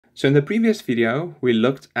So in the previous video, we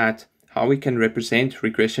looked at how we can represent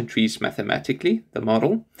regression trees mathematically, the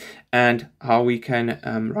model, and how we can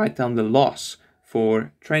write down the loss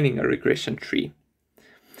for training a regression tree.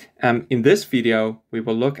 In this video, we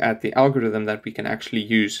will look at the algorithm that we can actually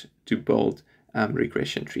use to build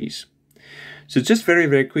regression trees. So just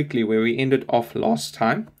very quickly, where we ended off last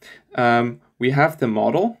time, we have the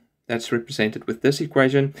model that's represented with this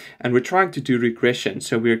equation, and we're trying to do regression.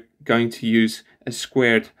 So we're going to use a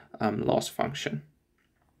squared loss function.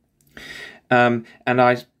 And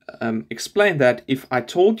I explained that if I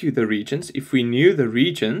told you the regions, if we knew the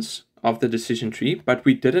regions of the decision tree, but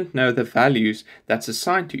we didn't know the values that's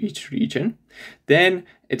assigned to each region, then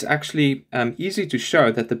it's actually easy to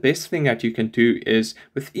show that the best thing that you can do is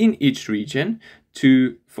within each region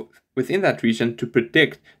within that region to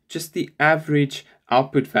predict just the average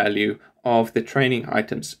output value of the training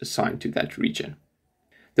items assigned to that region.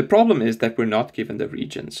 The problem is that we're not given the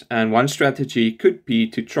regions, and one strategy could be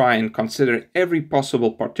to try and consider every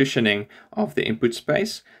possible partitioning of the input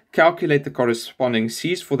space, calculate the corresponding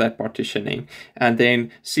C's for that partitioning, and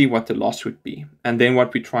then see what the loss would be. And then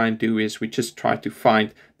what we try and do is we just try to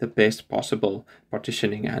find the best possible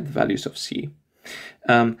partitioning and values of C.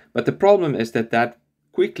 But the problem is that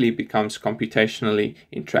quickly becomes computationally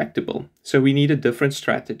intractable. So we need a different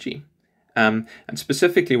strategy. And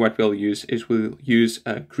specifically what we'll use is we'll use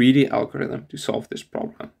a greedy algorithm to solve this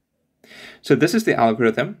problem. So this is the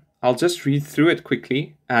algorithm. I'll just read through it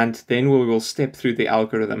quickly, and then we will step through the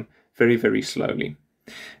algorithm very slowly.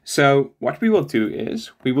 So what we will do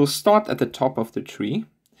is we will start at the top of the tree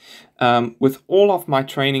with all of my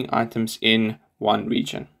training items in one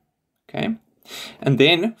region. Okay, and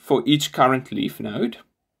then for each current leaf node,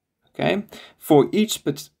 okay, for each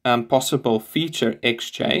possible feature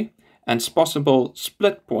xj and possible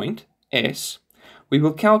split point s, we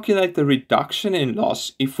will calculate the reduction in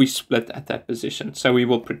loss if we split at that position. So we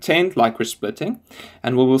will pretend like we're splitting,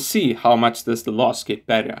 and we will see how much does the loss get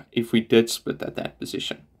better if we did split at that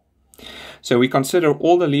position. So we consider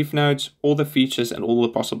all the leaf nodes, all the features, and all the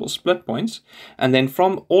possible split points. And then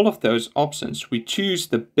from all of those options, we choose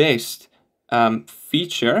the best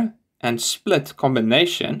feature and split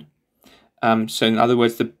combination. So in other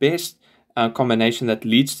words, the best combination that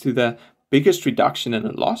leads to the biggest reduction in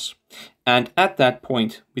the loss. And at that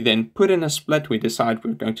point, we then put in a split. We decide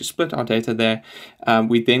we're going to split our data there.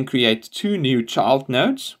 We then create two new child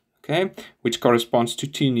nodes, okay, which corresponds to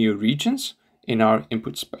two new regions in our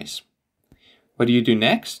input space. What do you do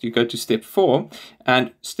next? You go to step 4,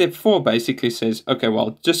 and step 4 basically says, okay,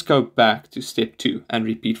 well, just go back to step 2 and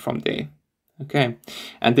repeat from there. Okay,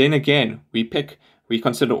 and then again, we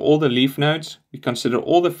consider all the leaf nodes, we consider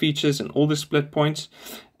all the features and all the split points,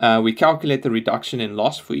 we calculate the reduction in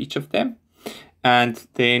loss for each of them, and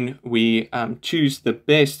then we choose the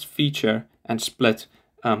best feature and split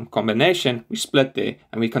combination, we split there,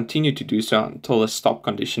 and we continue to do so until the stop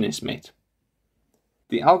condition is met.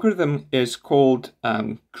 The algorithm is called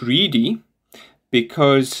greedy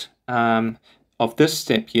because of this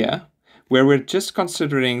step here, where we're just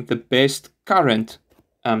considering the best current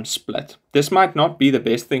split. This might not be the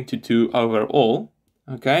best thing to do overall,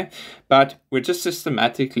 okay, but we're just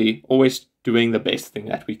systematically always doing the best thing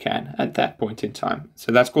that we can at that point in time.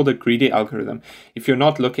 So that's called a greedy algorithm. If you're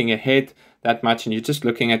not looking ahead that much and you're just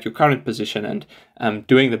looking at your current position and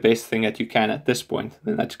doing the best thing that you can at this point,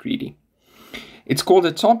 then that's greedy. It's called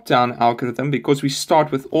a top-down algorithm because we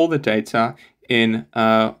start with all the data in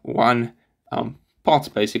one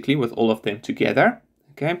pot, basically, with all of them together.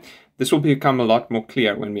 Okay, this will become a lot more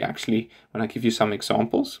clear when I give you some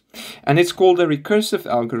examples. And it's called a recursive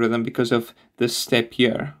algorithm because of this step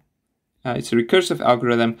here. It's a recursive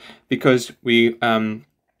algorithm because we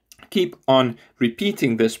keep on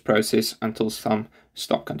repeating this process until some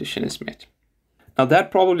stop condition is met. Now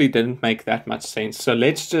that probably didn't make that much sense, so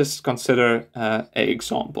let's just consider an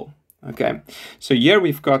example. Okay, so here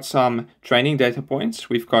we've got some training data points.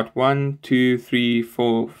 We've got 1, 2, 3,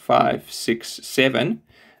 4, 5, 6, 7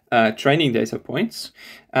 training data points.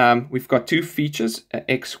 We've got two features, a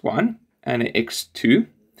x1 and a x2.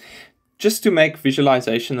 Just to make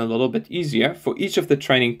visualization a little bit easier, for each of the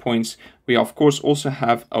training points, we of course also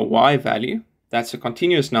have a y value. That's a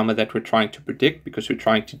continuous number that we're trying to predict because we're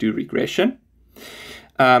trying to do regression.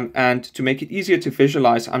 And to make it easier to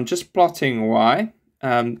visualize, I'm just plotting y,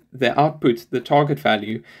 the output, the target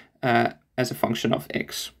value, as a function of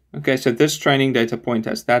x. Okay, so this training data point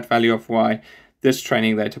has that value of y, this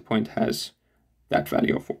training data point has that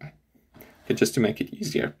value of y. Okay, just to make it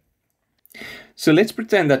easier. So let's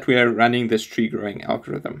pretend that we are running this tree growing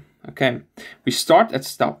algorithm. Okay, we start at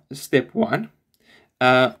step 1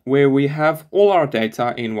 where we have all our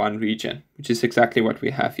data in one region, which is exactly what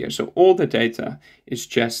we have here. So all the data is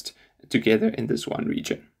just together in this one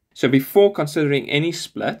region. So before considering any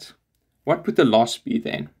split, what would the loss be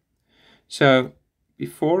then? So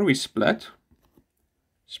before we split,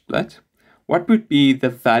 what would be the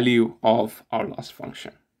value of our loss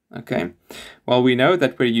function? Okay, well, we know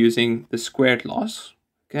that we're using the squared loss.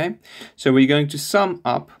 Okay, so we're going to sum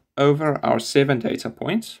up over our 7 data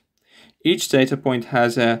points. Each data point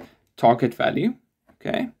has a target value.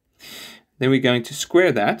 Okay, then we're going to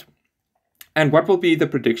square that. And what will be the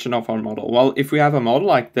prediction of our model? Well, if we have a model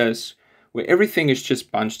like this, where everything is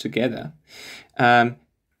just bunched together,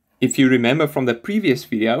 if you remember from the previous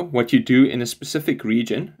video, what you do in a specific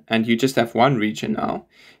region, and you just have one region now,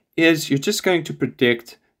 is you're just going to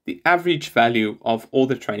predict the average value of all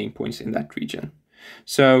the training points in that region.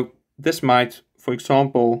 So this might, for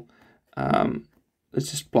example,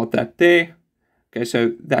 let's just plot that there. Okay,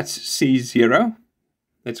 so that's C0.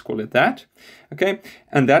 Let's call it that. Okay,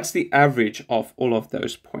 and that's the average of all of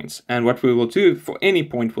those points. And what we will do for any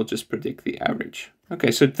point, we'll just predict the average.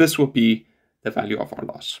 Okay, so this will be the value of our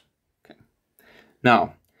loss. Okay.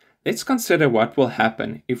 Now, let's consider what will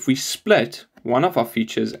happen if we split one of our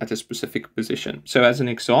features at a specific position. So as an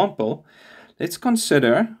example, let's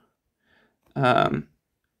consider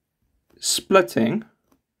splitting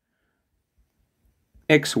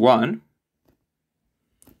x1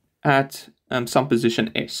 at some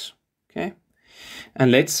position S. Okay,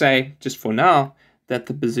 and let's say, just for now, that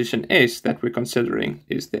the position S that we're considering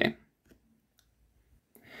is there.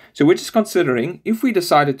 So we're just considering, if we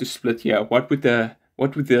decided to split here, what would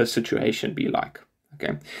the situation be like?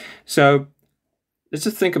 Okay, so let's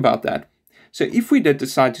just think about that. So if we did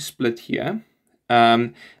decide to split here,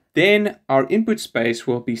 then our input space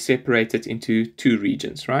will be separated into 2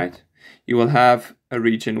 regions, right? You will have a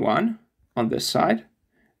region 1 on this side,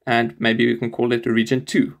 and maybe we can call it a region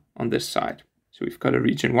 2 on this side. So we've got a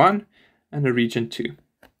region 1 and a region 2.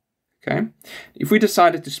 Okay, if we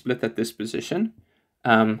decided to split at this position,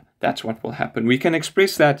 that's what will happen. We can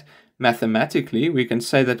express that mathematically. We can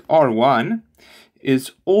say that R1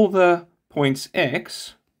 is all the points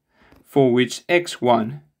x for which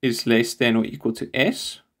x1 is less than or equal to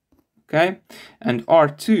S. Okay, and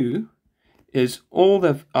R2 is all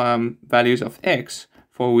the values of x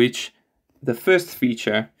for which the first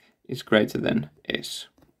feature is greater than S.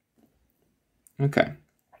 Okay.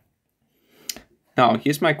 Now,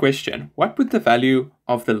 here's my question. What would the value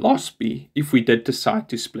of the loss be if we did decide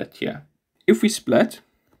to split here? If we split,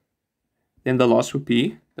 then the loss would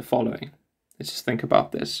be the following. Let's just think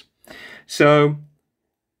about this. So,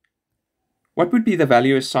 what would be the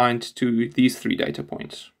value assigned to these 3 data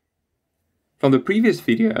points? From the previous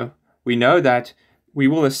video, we know that we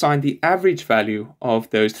will assign the average value of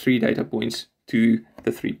those 3 data points to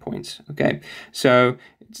the 3 points. Okay, so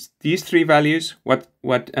it's these 3 values. What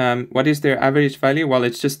is their average value? Well,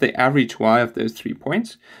 it's just the average y of those 3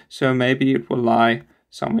 points. So maybe it will lie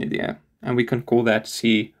somewhere there, and we can call that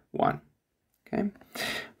C1. Okay,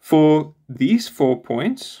 for these 4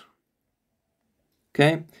 points,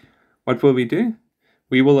 okay, what will we do?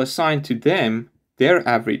 We will assign to them their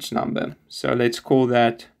average number. So let's call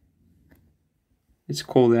that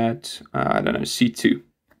I don't know, C2.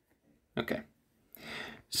 Okay.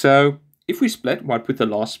 So if we split, what would the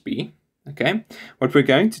loss be? Okay. What we're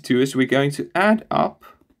going to do is we're going to add up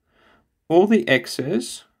all the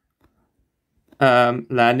x's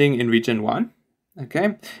landing in region 1.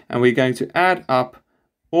 Okay. And we're going to add up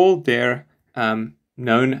all their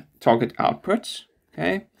known target outputs.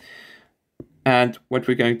 Okay. And what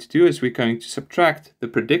we're going to do is we're going to subtract the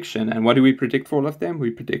prediction. And what do we predict for all of them?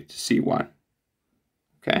 We predict C1.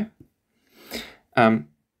 Okay.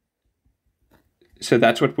 So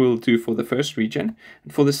that's what we'll do for the first region.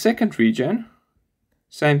 And for the second region,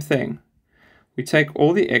 same thing. We take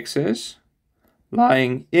all the x's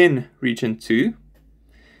lying in region 2,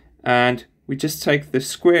 and we just take the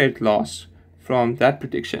squared loss from that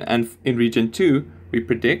prediction. And in region 2, we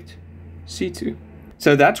predict C2.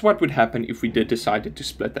 So that's what would happen if we did decide to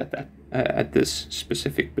split at this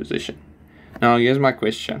specific position. Now, here's my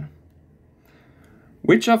question.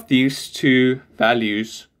 Which of these 2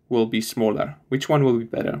 values will be smaller? Which one will be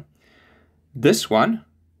better? This one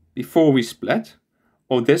before we split,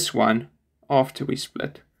 or this one after we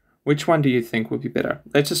split? Which one do you think will be better?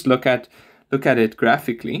 Let's just look at it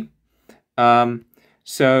graphically.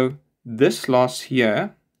 So this loss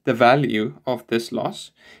here, the value of this loss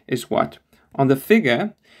is what? On the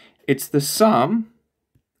figure, it's the sum.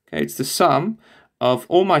 Okay, it's the sum of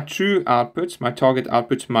all my true outputs, my target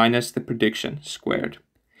outputs, minus the prediction squared.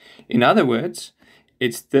 In other words,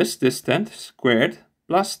 it's this distance squared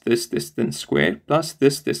plus this distance squared plus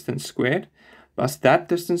this distance squared plus that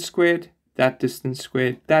distance squared, that distance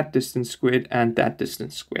squared, that distance squared, and that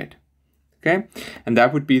distance squared. Okay, and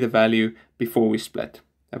that would be the value before we split.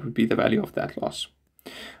 That would be the value of that loss.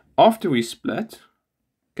 After we split,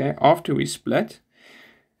 okay,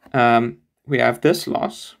 we have this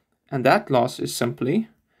loss, and that loss is simply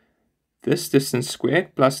this distance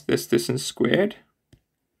squared plus this distance squared,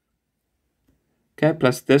 okay,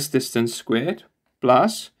 plus this distance squared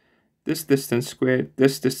plus this distance squared,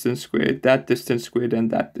 this distance squared, that distance squared,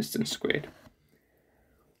 and that distance squared.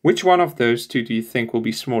 Which one of those two do you think will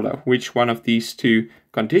be smaller? Which one of these two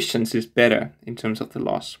conditions is better in terms of the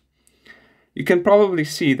loss? You can probably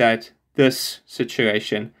see that this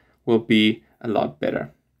situation will be a lot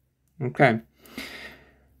better. Okay.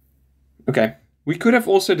 We could have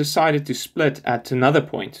also decided to split at another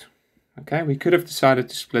point. Okay, we could have decided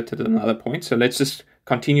to split at another point. So let's just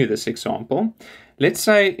continue this example. Let's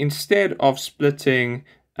say instead of splitting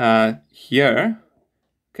here,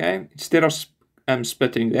 okay, instead of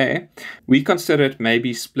splitting there, we considered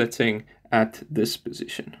maybe splitting at this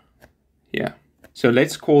position here. So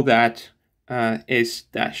let's call that S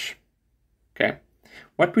dash. Okay,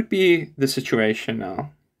 what would be the situation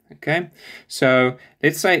now? Okay, so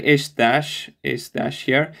let's say S dash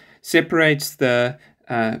here separates the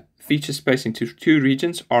feature space into two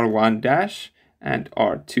regions, R1 dash and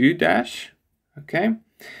R2 dash. Okay,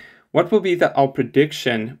 what will be our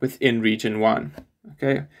prediction within region 1?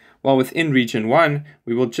 Okay, well, within region 1,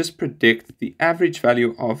 we will just predict the average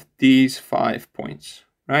value of these 5 points,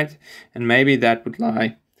 right? And maybe that would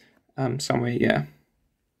lie somewhere here.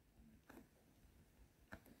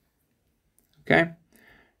 Okay,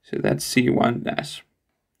 so that's C1 dash.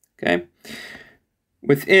 Okay,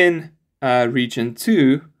 within region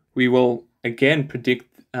 2, we will again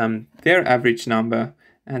predict their average number,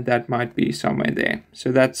 and that might be somewhere there.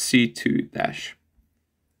 So that's C2 dash.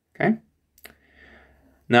 Okay.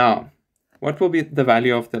 Now, what will be the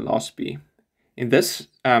value of the loss be? In this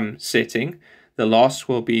setting, the loss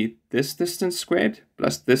will be this distance squared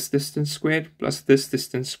plus this distance squared plus this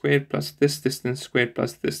distance squared plus this distance squared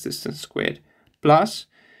plus this distance squared plus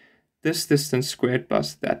this distance squared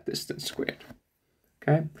plus that distance squared.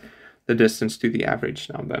 Okay, the distance to the average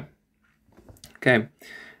number. Okay,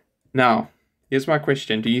 now here's my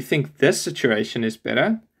question. Do you think this situation is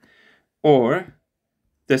better or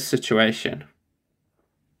this situation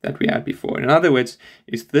that we had before? In other words,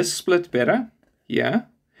 is this split better here,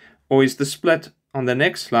 or is the split on the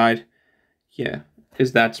next slide here?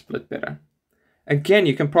 Is that split better? Again,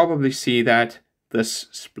 you can probably see that this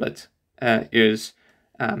split is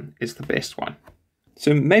the best one.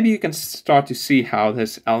 So maybe you can start to see how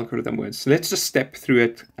this algorithm works. So let's just step through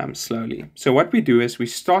it slowly. So what we do is we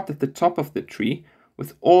start at the top of the tree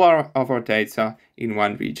with all of our data in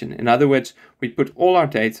one region. In other words, we put all our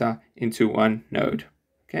data into one node.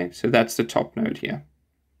 Okay, so that's the top node here.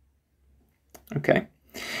 Okay,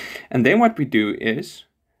 and then what we do is,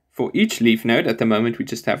 for each leaf node, at the moment we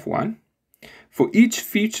just have one, for each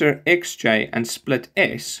feature xj and split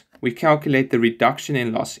s, we calculate the reduction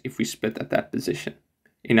in loss if we split at that position.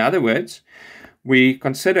 In other words, we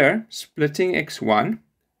consider splitting x1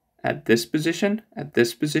 at this position, at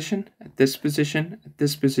this position, at this position, at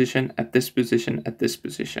this position, at this position, at this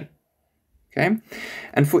position. Okay,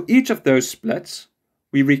 and for each of those splits,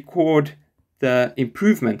 we record the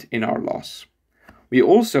improvement in our loss. We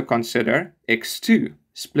also consider x2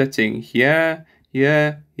 splitting here,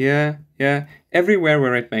 here, here, here, everywhere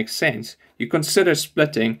where it makes sense. You consider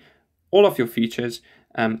splitting all of your features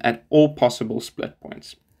at all possible split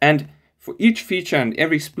points. And for each feature and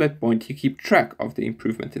every split point, you keep track of the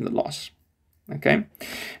improvement in the loss. Okay,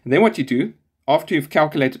 and then what you do, after you've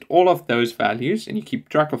calculated all of those values and you keep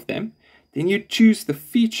track of them, then you choose the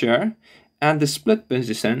feature and the split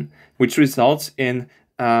position, which results in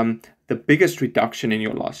the biggest reduction in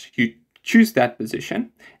your loss. You choose that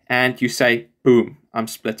position and you say, boom, I'm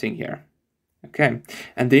splitting here. Okay,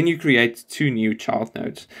 and then you create two new child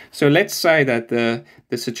nodes. So let's say that the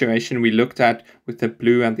situation we looked at with the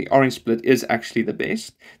blue and the orange split is actually the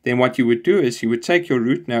best. Then what you would do is you would take your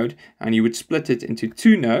root node and you would split it into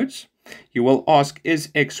two nodes. You will ask, is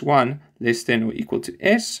x1 less than or equal to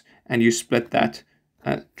s? And you split that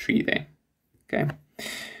tree there. Okay,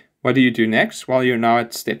 what do you do next? Well, you're now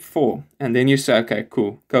at step 4. And then you say, okay,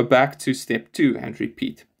 cool, go back to step 2 and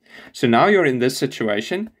repeat. So now you're in this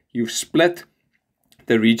situation. You've split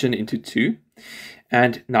the region into 2.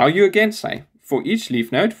 And now you again say, for each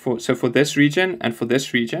leaf node, so for this region and for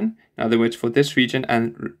this region, in other words, for this region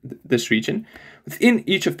and this region, within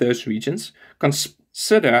each of those regions,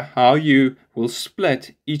 consider how you will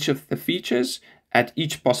split each of the features at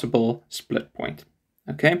each possible split point.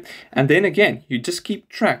 Okay, and then again, you just keep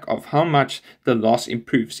track of how much the loss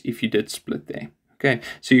improves if you did split there. Okay,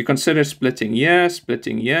 so you consider splitting here,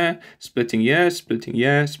 splitting here, splitting here, splitting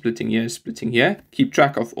here, splitting here, splitting here. Keep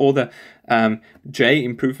track of all the J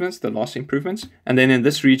improvements, the loss improvements. And then in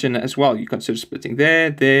this region as well, you consider splitting there,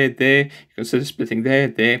 there, there. You consider splitting there,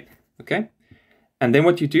 there. Okay, and then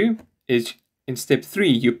what you do is in step 3,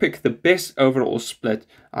 you pick the best overall split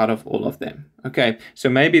out of all of them. Okay, so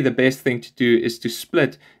maybe the best thing to do is to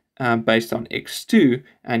split based on x2,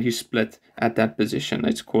 and you split at that position.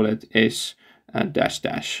 Let's call it S dash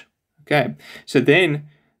dash. Okay, so then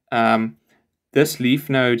this leaf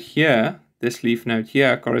node here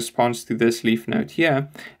corresponds to this leaf node here,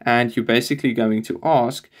 and you're basically going to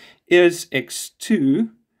ask, is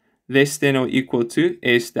x2 less than or equal to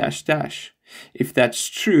S dash dash? If that's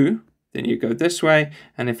true, then you go this way,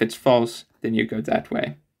 and if it's false, then you go that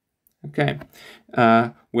way. Okay,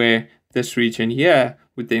 where this region here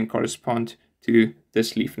would then correspond to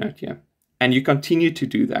this leaf node here. And you continue to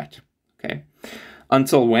do that. Okay,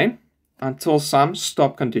 until when? Until some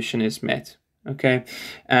stop condition is met. Okay,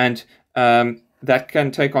 and that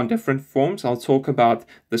can take on different forms. I'll talk about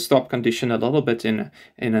the stop condition a little bit in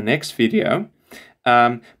the next video.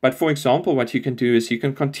 But for example, what you can do is you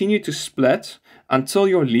can continue to split until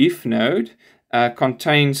your leaf node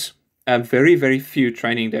contains very, very few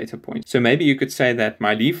training data points. So maybe you could say that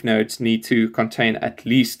my leaf nodes need to contain at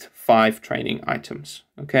least 5 training items.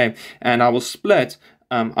 Okay, and I will split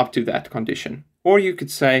up to that condition. Or you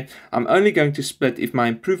could say, I'm only going to split if my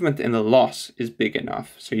improvement in the loss is big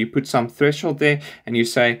enough. So you put some threshold there and you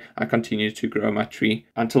say, I continue to grow my tree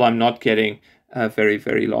until I'm not getting a very,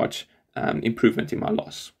 very large improvement in my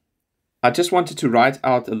loss. I just wanted to write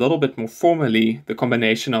out a little bit more formally the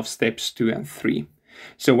combination of steps 2 and 3.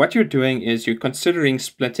 So what you're doing is you're considering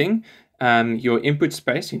splitting your input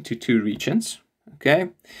space into 2 regions. Okay,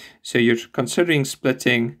 so you're considering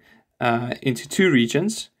splitting into 2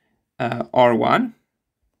 regions, R1.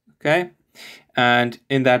 Okay, and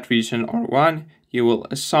in that region R1, you will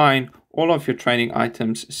assign all of your training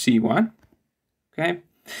items C1. Okay,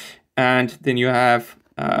 and then you have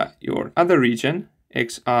your other region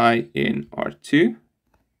Xi in R2.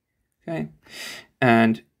 Okay,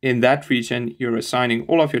 and in that region, you're assigning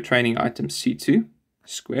all of your training items C2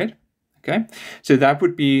 squared. Okay, so that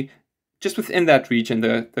would be just within that region,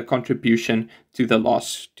 the contribution to the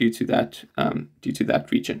loss due to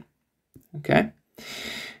that region. Okay,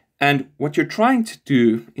 and what you're trying to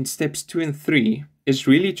do in steps 2 and 3 is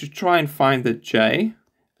really to try and find the J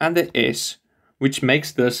and the S, which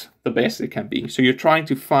makes this the best it can be. So you're trying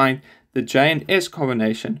to find the J and S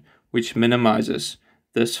combination, which minimizes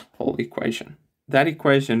this whole equation. That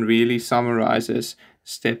equation really summarizes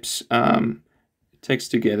steps, takes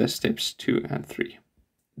together steps 2 and 3.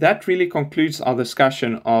 That really concludes our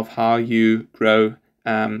discussion of how you grow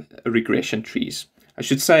regression trees. I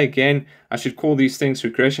should say again, I should call these things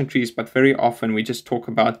regression trees, but very often we just talk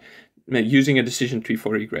about using a decision tree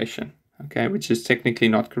for regression, okay, which is technically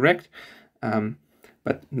not correct.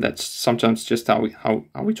 But that's sometimes just how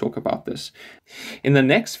we talk about this. In the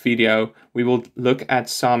next video, we will look at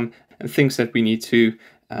some things that we need to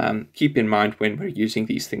keep in mind when we're using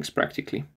these things practically.